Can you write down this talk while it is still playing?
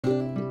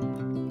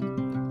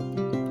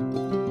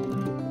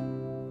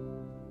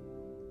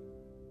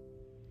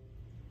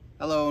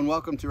and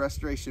welcome to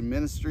Restoration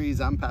Ministries.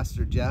 I'm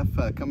Pastor Jeff,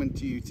 coming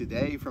to you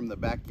today from the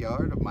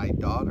backyard of my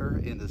daughter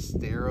in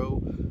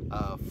Estero,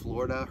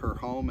 Florida, her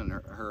home and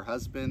her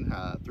husband,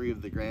 3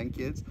 of the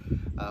grandkids.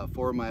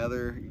 4 of my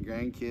other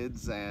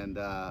grandkids and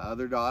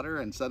other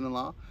daughter and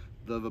son-in-law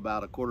live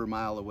about a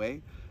quarter-mile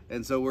away.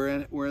 And so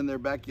we're in their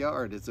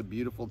backyard. It's a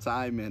beautiful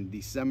time in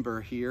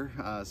December here.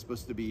 It's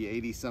supposed to be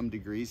 80-some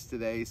degrees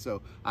today,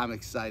 so I'm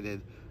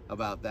excited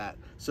about that.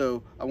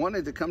 So I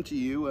wanted to come to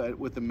you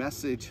with a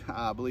message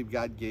I believe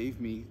God gave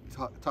me,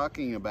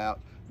 talking about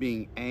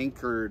being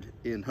anchored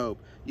in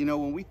hope. You know,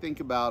 when we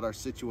think about our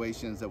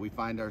situations that we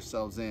find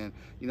ourselves in,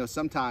 you know,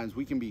 sometimes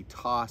we can be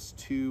tossed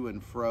to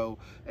and fro,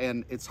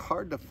 and it's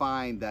hard to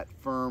find that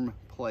firm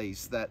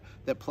place, that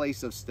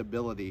place of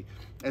stability.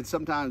 And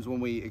sometimes when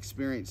we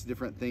experience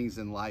different things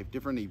in life,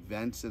 different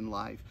events in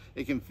life,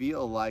 it can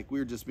feel like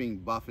we're just being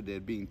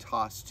buffeted, being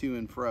tossed to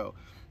and fro.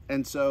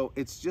 And so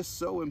it's just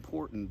so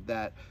important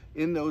that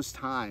in those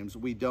times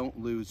we don't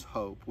lose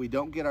hope. We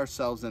don't get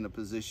ourselves in a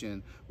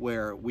position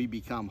where we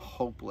become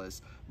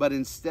hopeless, but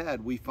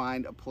instead we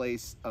find a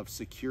place of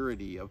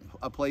security,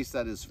 a place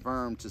that is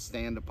firm to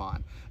stand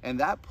upon. And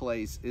that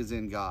place is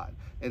in God.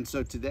 And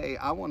so today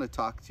I want to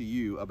talk to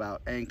you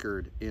about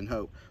anchored in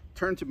hope.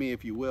 Turn to me,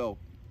 if you will,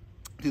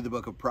 to the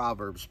book of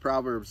Proverbs,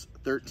 Proverbs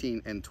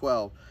 13 and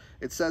 12.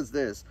 It says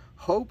this: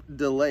 "Hope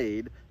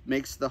delayed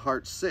makes the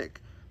heart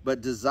sick, but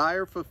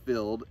desire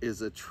fulfilled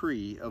is a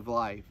tree of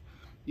life."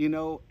 You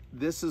know,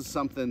 this is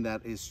something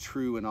that is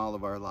true in all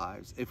of our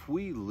lives. If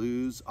we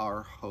lose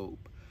our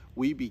hope,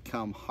 we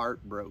become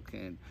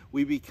heartbroken.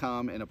 We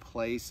become in a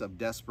place of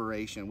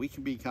desperation. We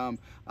can become,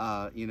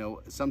 you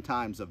know,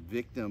 sometimes a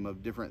victim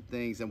of different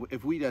things. And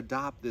if we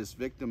adopt this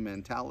victim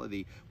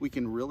mentality, we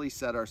can really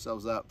set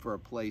ourselves up for a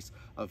place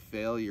of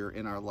failure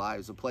in our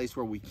lives, a place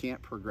where we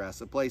can't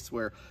progress, a place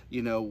where,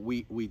 you know,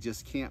 we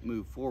just can't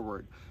move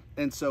forward.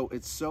 And so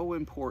it's so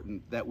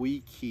important that we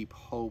keep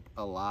hope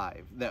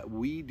alive, that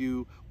we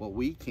do what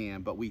we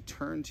can, but we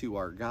turn to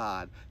our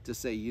God to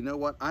say, you know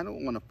what, I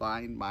don't want to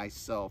find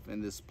myself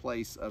in this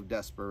place of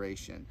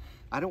desperation.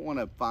 I don't want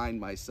to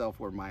find myself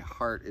where my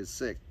heart is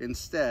sick.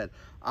 Instead,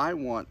 I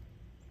want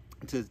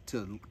to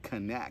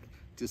connect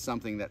to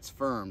something that's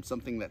firm,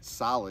 something that's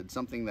solid,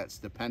 something that's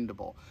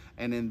dependable.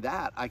 And in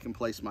that, I can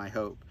place my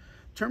hope.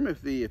 Turn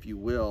with me, if you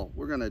will.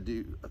 We're going to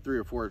do 3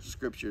 or 4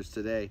 scriptures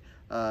today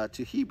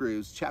to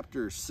Hebrews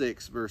chapter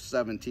 6, verse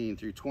 17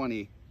 through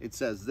 20. It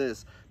says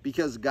this: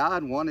 "Because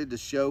God wanted to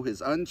show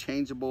his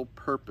unchangeable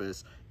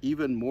purpose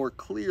even more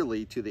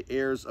clearly to the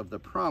heirs of the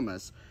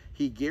promise,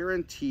 he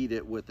guaranteed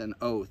it with an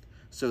oath,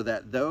 so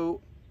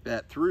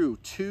that through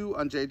 2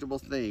 unchangeable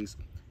things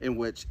in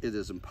which it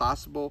is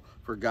impossible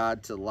for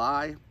God to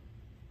lie,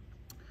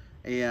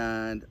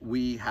 and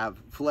we have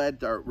fled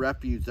to our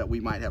refuge, that we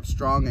might have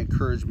strong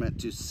encouragement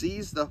to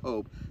seize the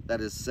hope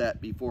that is set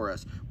before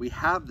us. We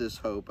have this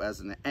hope as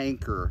an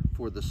anchor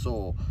for the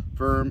soul,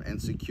 firm and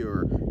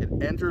secure.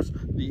 It enters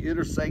the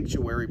inner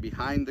sanctuary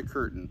behind the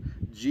curtain.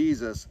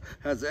 Jesus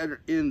has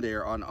entered in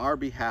there on our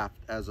behalf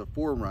as a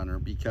forerunner,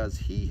 because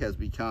he has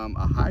become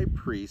a high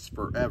priest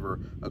forever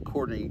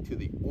according to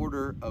the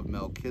order of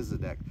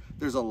Melchizedek."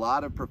 There's a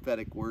lot of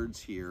prophetic words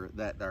here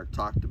that are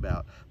talked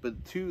about,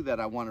 but 2 that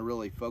I want to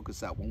really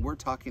focus on when we're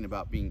talking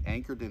about being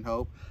anchored in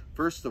hope.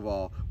 First of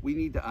all, we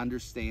need to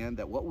understand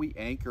that what we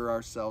anchor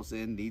ourselves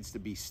in needs to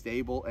be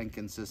stable and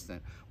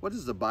consistent. What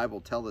does the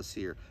Bible tell us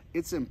here?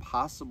 It's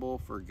impossible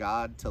for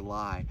God to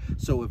lie.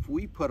 So if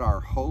we put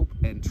our hope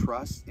and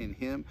trust in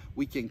him,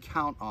 we can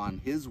count on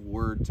his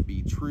word to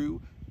be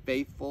true,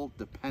 faithful,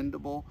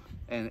 dependable,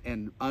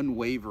 and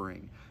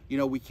unwavering. You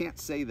know, we can't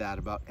say that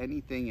about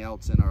anything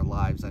else in our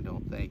lives, I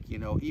don't think. You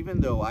know,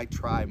 even though I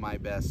try my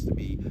best to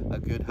be a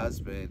good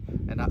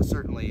husband, and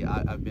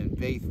I've been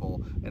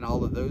faithful and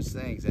all of those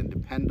things, and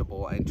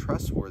dependable and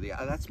trustworthy,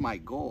 that's my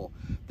goal.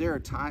 There are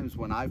times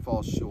when I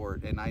fall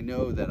short, and I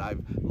know that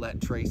I've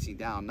let Tracy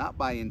down, not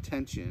by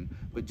intention,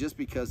 but just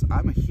because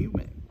I'm a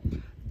human.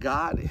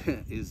 God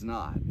is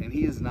not, and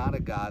he is not a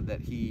God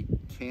that he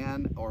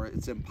can, or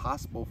it's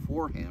impossible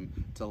for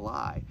him to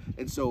lie.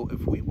 And so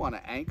if we want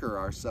to anchor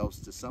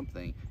ourselves to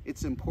something,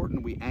 it's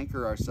important we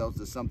anchor ourselves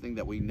to something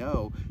that we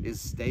know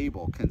is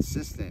stable,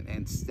 consistent,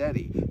 and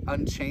steady,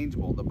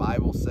 unchangeable. The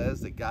Bible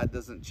says that God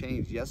doesn't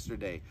change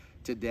yesterday,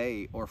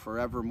 today, or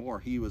forevermore.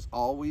 He was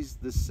always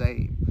the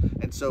same.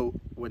 And so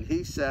when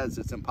he says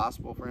it's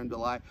impossible for him to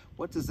lie,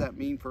 what does that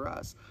mean for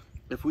us?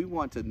 If we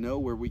want to know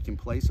where we can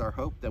place our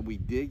hope, then we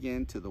dig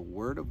into the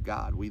Word of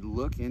God. We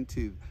look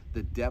into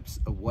the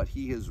depths of what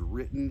he has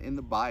written in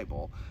the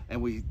Bible,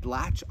 and we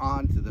latch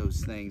on to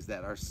those things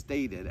that are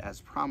stated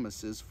as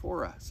promises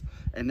for us.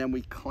 And then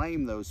we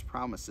claim those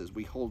promises.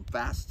 We hold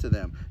fast to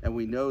them, and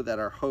we know that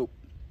our hope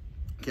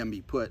can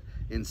be put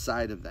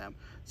inside of them.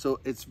 So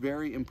it's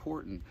very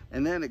important.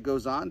 And then it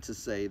goes on to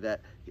say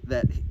that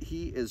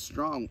he is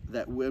strong,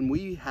 that when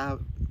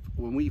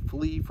we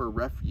flee for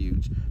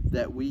refuge,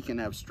 that we can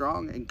have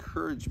strong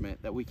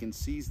encouragement, that we can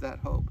seize that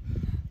hope.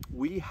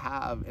 We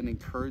have an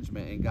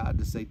encouragement in God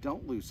to say,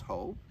 don't lose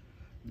hope.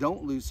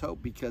 Don't lose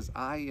hope, because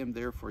I am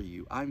there for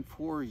you. I'm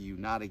for you,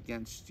 not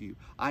against you.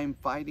 I am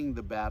fighting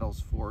the battles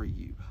for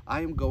you.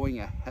 I am going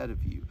ahead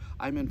of you.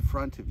 I'm in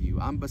front of you.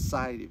 I'm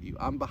beside of you.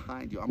 I'm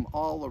behind you. I'm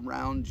all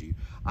around you.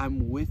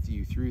 I'm with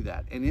you through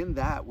that. And in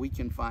that, we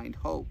can find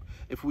hope.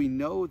 If we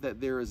know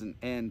that there is an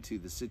end to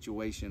the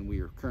situation we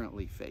are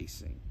currently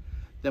facing,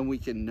 then we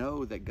can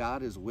know that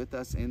God is with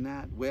us in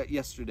that.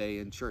 Yesterday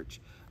in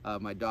church,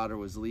 my daughter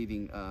was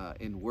leading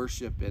in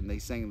worship, and they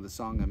sang the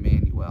song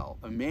Emmanuel.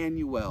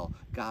 Emmanuel,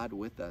 God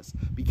with us.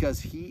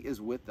 Because he is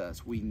with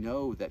us, we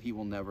know that he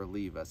will never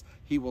leave us.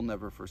 He will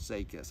never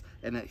forsake us,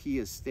 and that he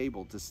is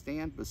stable to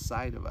stand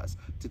beside of us,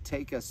 to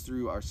take us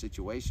through our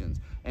situations.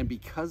 And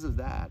because of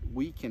that,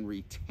 we can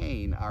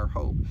retain our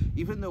hope.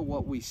 Even though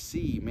what we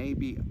see may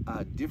be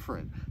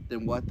different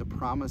than what the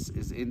promise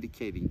is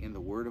indicating in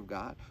the Word of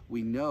God,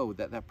 we know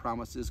that that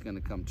promise is going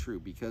to come true.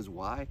 Because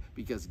why?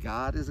 Because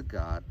God is a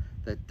God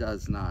that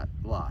does not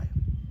lie.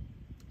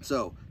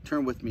 So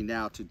turn with me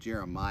now to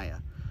Jeremiah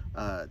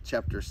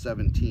chapter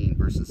 17,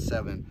 verses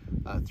 7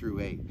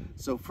 through 8.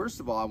 So first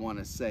of all, I want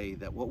to say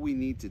that what we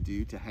need to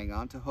do to hang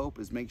on to hope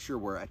is make sure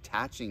we're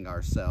attaching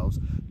ourselves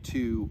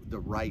to the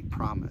right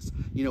promise.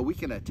 You know, we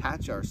can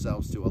attach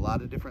ourselves to a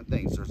lot of different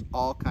things. There's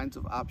all kinds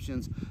of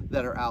options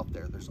that are out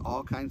there. There's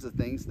all kinds of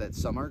things that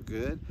some are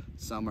good,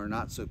 some are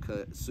not so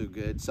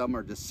good, some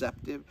are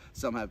deceptive,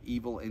 some have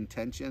evil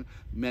intention,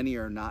 many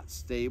are not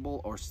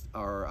stable or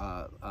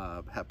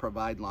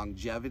provide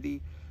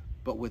longevity.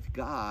 But with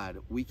God,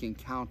 we can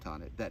count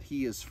on it, that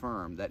he is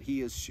firm, that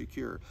he is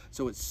secure.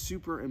 So it's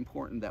super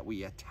important that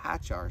we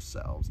attach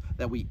ourselves,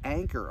 that we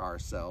anchor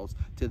ourselves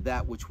to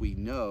that which we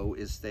know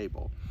is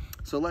stable.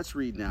 So let's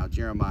read now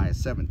Jeremiah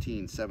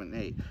 17, 7,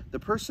 8. The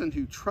person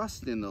who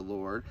trusts in the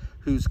Lord,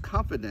 whose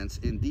confidence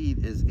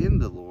indeed is in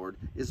the Lord,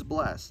 is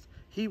blessed.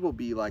 He will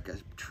be like a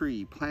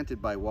tree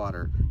planted by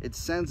water. It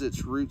sends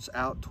its roots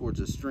out towards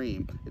a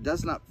stream. It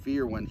does not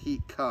fear when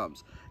heat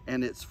comes,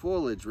 and its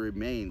foliage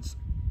remains.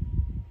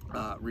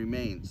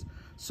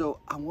 So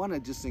I want to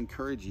just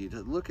encourage you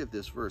to look at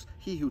this verse.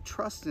 He who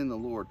trusts in the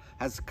Lord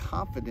has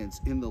confidence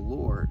in the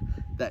Lord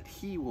that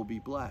he will be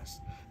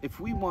blessed. If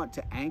we want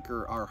to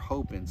anchor our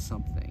hope in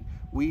something,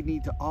 we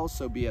need to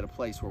also be at a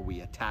place where we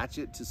attach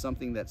it to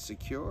something that's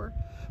secure,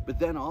 but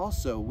then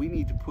also we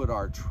need to put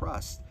our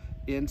trust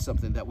in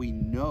something that we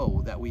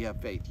know that we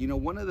have faith. You know,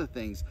 one of the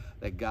things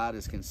that God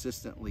has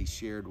consistently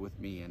shared with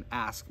me and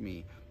asked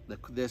me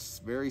this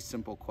very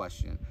simple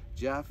question: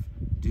 Jeff,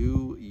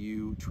 do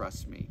you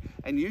trust me?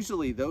 And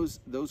usually those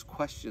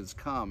questions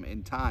come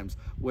in times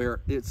where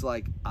it's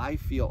like, I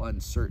feel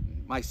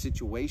uncertain. My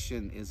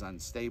situation is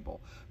unstable,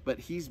 but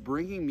he's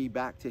bringing me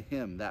back to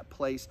him, that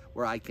place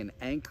where I can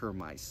anchor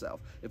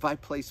myself. If I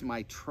place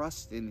my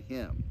trust in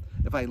him,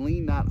 if I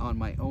lean not on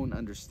my own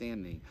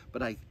understanding,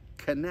 but I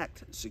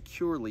connect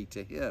securely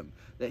to him,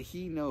 that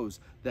he knows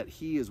that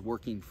he is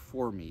working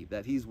for me,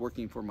 that he's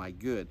working for my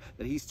good,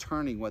 that he's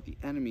turning what the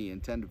enemy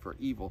intended for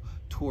evil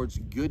towards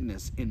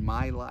goodness in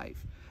my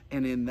life.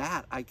 And in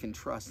that I can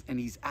trust. And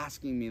he's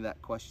asking me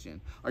that question: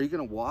 are you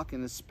going to walk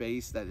in a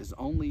space that is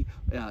only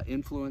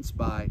influenced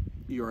by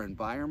your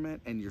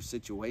environment and your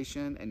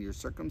situation and your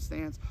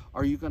circumstance?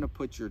 Or are you going to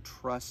put your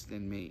trust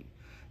in me?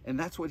 And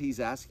that's what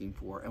he's asking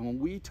for. And when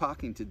we're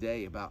talking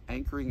today about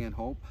anchoring in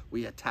hope,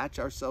 we attach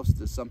ourselves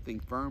to something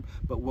firm.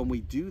 But when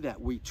we do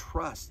that, we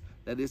trust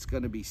that it's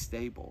going to be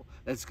stable,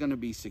 that it's going to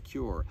be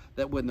secure,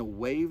 that when the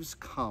waves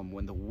come,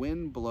 when the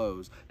wind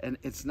blows, and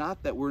it's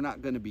not that we're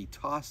not going to be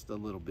tossed a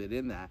little bit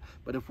in that,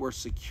 but if we're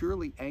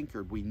securely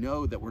anchored, we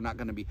know that we're not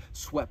going to be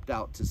swept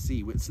out to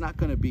sea. It's not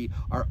going to be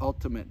our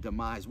ultimate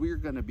demise. We are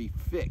going to be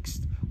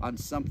fixed on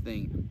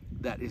something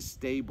that is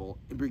stable,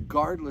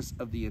 regardless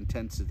of the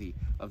intensity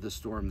of the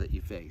storm that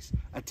you face.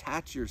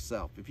 Attach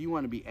yourself. If you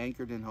want to be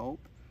anchored in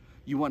hope,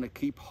 you want to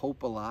keep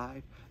hope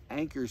alive,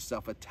 anchor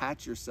yourself,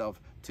 attach yourself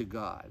to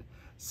God.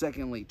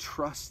 Secondly,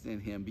 trust in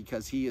him,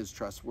 because he is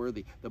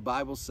trustworthy. The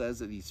Bible says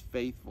that he's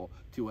faithful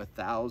to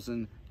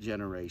 1,000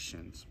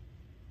 generations.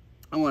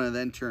 I want to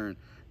then turn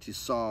to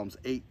Psalms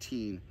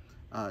 18,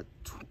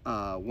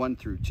 1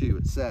 through 2.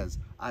 It says,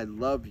 I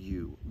love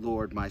you,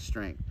 Lord, my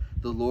strength.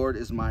 The Lord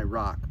is my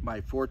rock,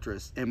 my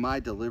fortress, and my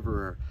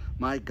deliverer,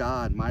 my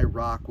God, my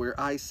rock, where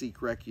I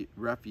seek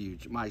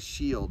refuge, my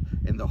shield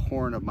and the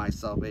horn of my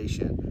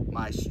salvation,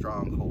 my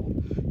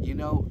stronghold. You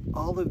know,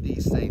 all of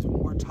these things, when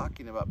we're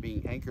talking about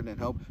being anchored in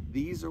hope,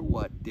 these are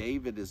what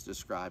David is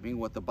describing,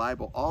 what the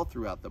Bible, all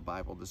throughout the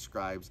Bible,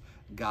 describes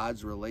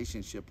God's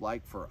relationship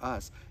like for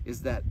us,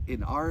 is that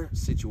in our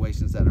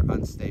situations that are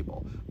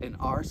unstable, in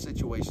our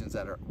situations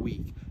that are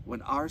weak,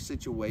 when our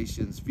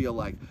situations feel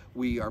like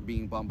we are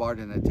being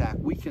bombarded and attacked,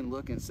 we can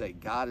look and say,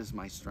 God is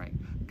my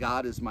strength.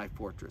 God is my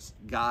fortress.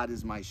 God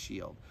is my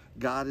shield.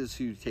 God is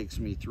who takes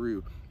me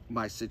through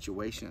my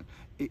situation.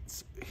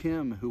 It's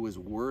him who is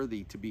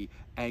worthy to be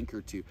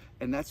anchored to.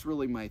 And that's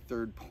really my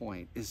third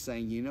point, is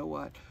saying, you know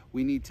what?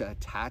 We need to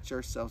attach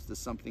ourselves to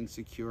something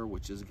secure,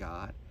 which is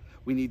God.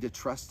 We need to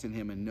trust in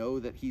him and know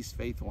that he's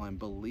faithful and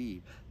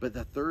believe. But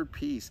the third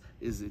piece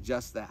is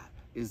just that,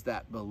 is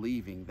that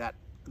believing, that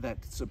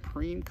that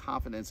supreme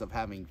confidence of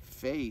having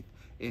faith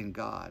in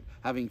God,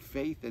 having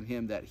faith in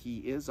him that he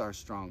is our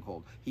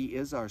stronghold, he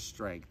is our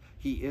strength,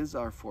 he is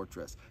our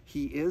fortress,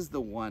 he is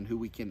the one who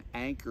we can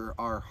anchor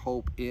our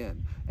hope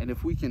in. And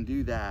if we can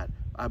do that,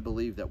 I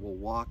believe that we'll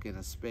walk in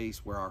a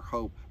space where our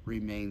hope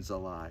remains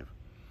alive.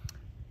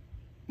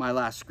 My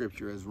last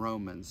scripture is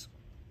Romans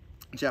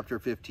chapter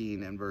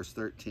 15 and verse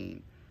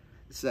 13.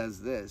 It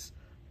says this,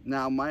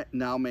 Now may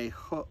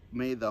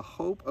the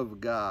hope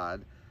of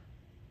God,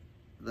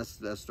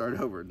 let's start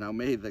over. Now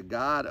may the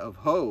God of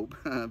hope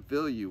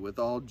fill you with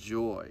all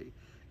joy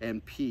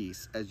and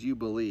peace as you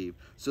believe,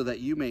 so that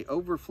you may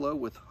overflow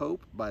with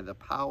hope by the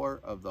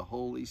power of the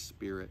Holy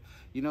Spirit.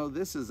 You know,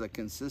 this is a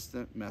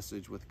consistent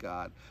message with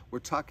God. We're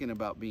talking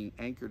about being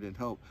anchored in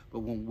hope, but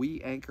when we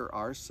anchor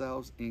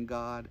ourselves in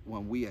God,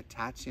 when we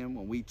attach him,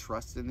 when we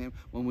trust in him,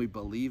 when we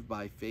believe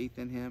by faith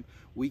in him,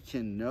 we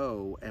can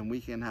know and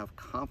we can have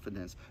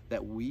confidence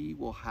that we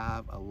will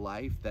have a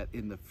life that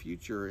in the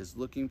future is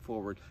looking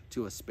forward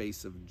to a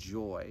space of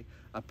joy,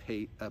 a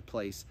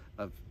place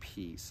of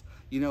peace.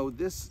 You know,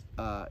 this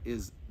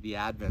is the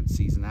Advent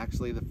season.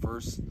 Actually, the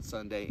first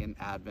Sunday in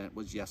Advent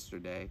was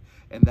yesterday,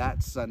 and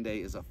that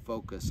Sunday is a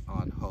focus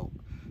on hope.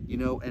 You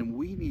know, and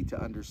we need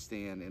to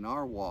understand in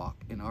our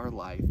walk, in our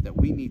life, that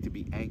we need to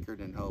be anchored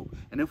in hope.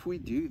 And if we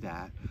do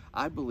that,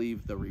 I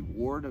believe the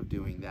reward of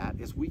doing that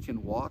is we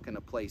can walk in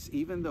a place,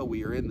 even though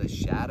we are in the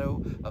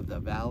shadow of the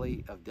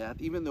valley of death,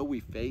 even though we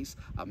face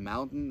a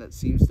mountain that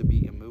seems to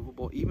be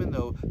immovable, even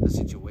though the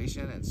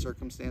situation and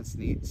circumstance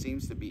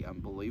seems to be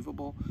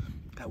unbelievable,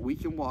 that we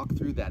can walk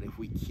through that if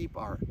we keep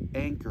our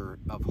anchor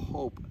of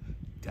hope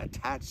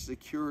attached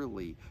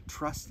securely,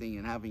 trusting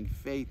and having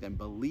faith and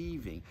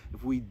believing.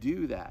 If we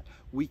do that,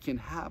 we can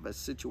have a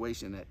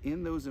situation that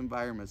in those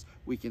environments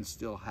we can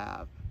still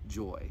have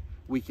joy,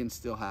 we can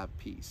still have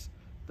peace.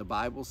 The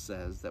Bible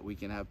says that we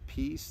can have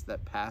peace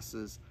that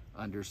passes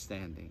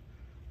understanding.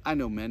 I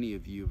know many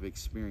of you have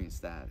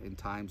experienced that in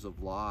times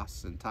of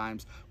loss and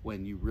times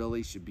when you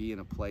really should be in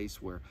a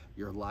place where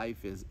your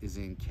life is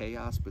in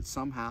chaos, but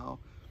somehow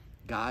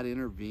God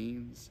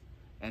intervenes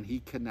and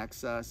he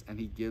connects us and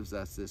he gives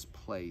us this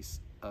place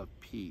of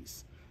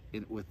peace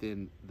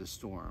within the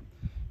storm.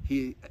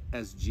 He,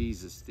 as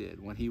Jesus did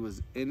when he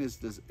was in his,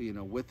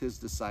 with his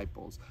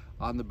disciples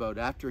on the boat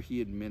after he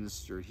had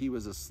ministered, he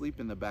was asleep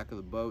in the back of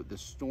the boat. The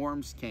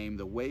storms came,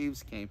 the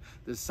waves came,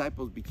 the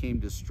disciples became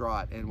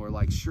distraught and were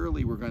like,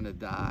 surely we're going to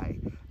die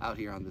out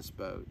here on this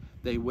boat.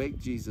 They wake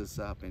Jesus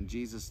up, and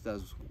Jesus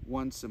does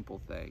one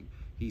simple thing.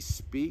 He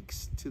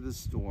speaks to the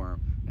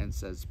storm and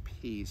says,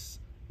 peace,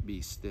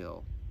 be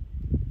still.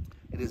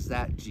 It is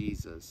that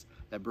Jesus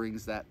that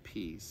brings that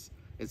peace.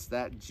 It's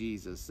that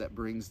Jesus that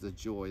brings the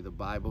joy. The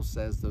Bible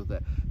says, though,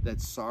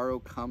 that sorrow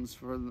comes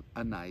for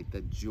a night,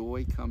 that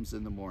joy comes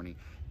in the morning.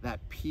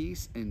 That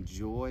peace and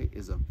joy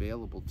is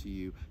available to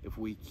you if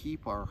we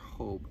keep our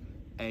hope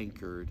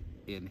anchored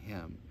in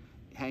him,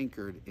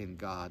 anchored in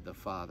God the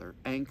Father,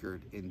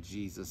 anchored in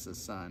Jesus the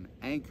Son,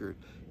 anchored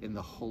in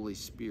the Holy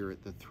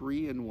Spirit, the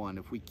three in one.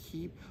 If we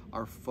keep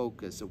our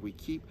focus, if we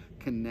keep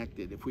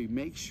connected, if we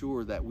make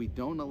sure that we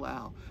don't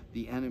allow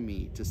the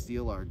enemy to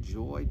steal our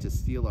joy, to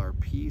steal our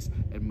peace,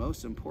 and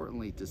most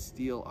importantly, to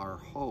steal our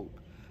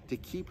hope, to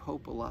keep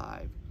hope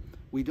alive.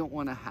 We don't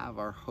want to have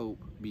our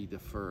hope be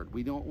deferred.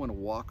 We don't want to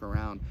walk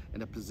around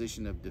in a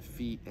position of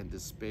defeat and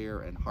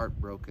despair and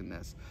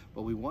heartbrokenness,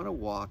 but we want to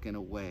walk in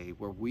a way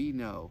where we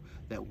know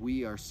that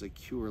we are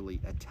securely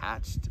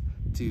attached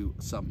to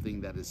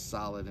something that is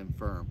solid and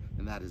firm,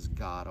 and that is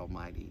God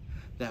Almighty.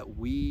 That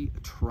we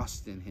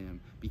trust in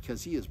him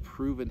because he has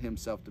proven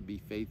himself to be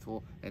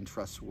faithful and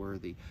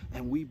trustworthy.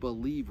 And we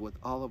believe with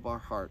all of our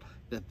heart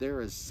that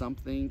there is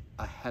something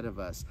ahead of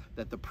us,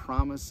 that the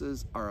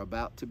promises are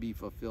about to be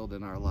fulfilled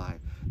in our life,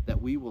 that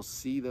we will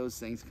see those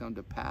things come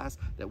to pass,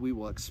 that we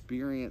will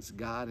experience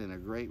God in a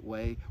great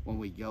way when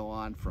we go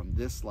on from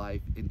this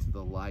life into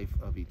the life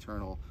of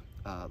eternal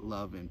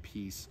love and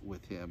peace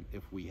with him,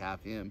 if we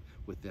have him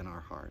within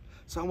our heart.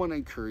 So I want to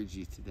encourage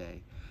you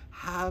today,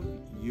 have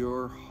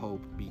your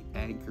hope be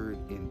anchored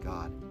in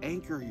God.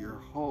 Anchor your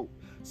hope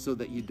so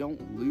that you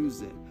don't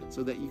lose it,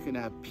 so that you can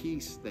have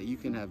peace, that you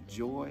can have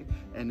joy.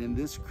 And in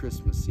this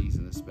Christmas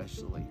season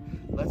especially,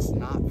 let's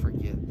not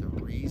forget the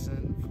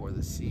reason for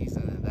the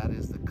season, and that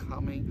is the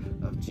coming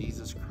of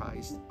Jesus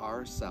Christ,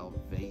 our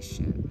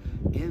salvation.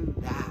 In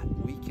that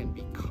we can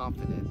be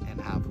confident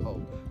and have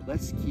hope.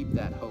 Let's keep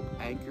that hope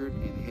anchored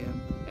in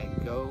him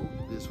and go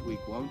this week,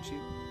 won't you?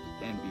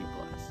 And be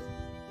blessed.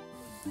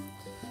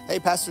 Hey,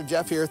 Pastor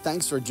Jeff here.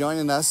 Thanks for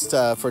joining us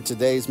for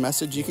today's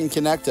message. You can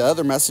connect to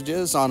other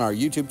messages on our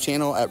YouTube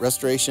channel at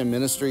Restoration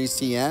Ministries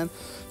TN.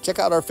 Check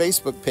out our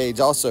Facebook page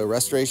also,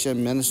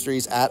 Restoration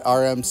Ministries at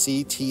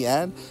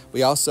RMCTN.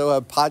 We also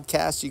have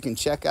podcasts you can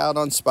check out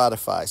on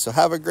Spotify. So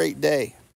have a great day.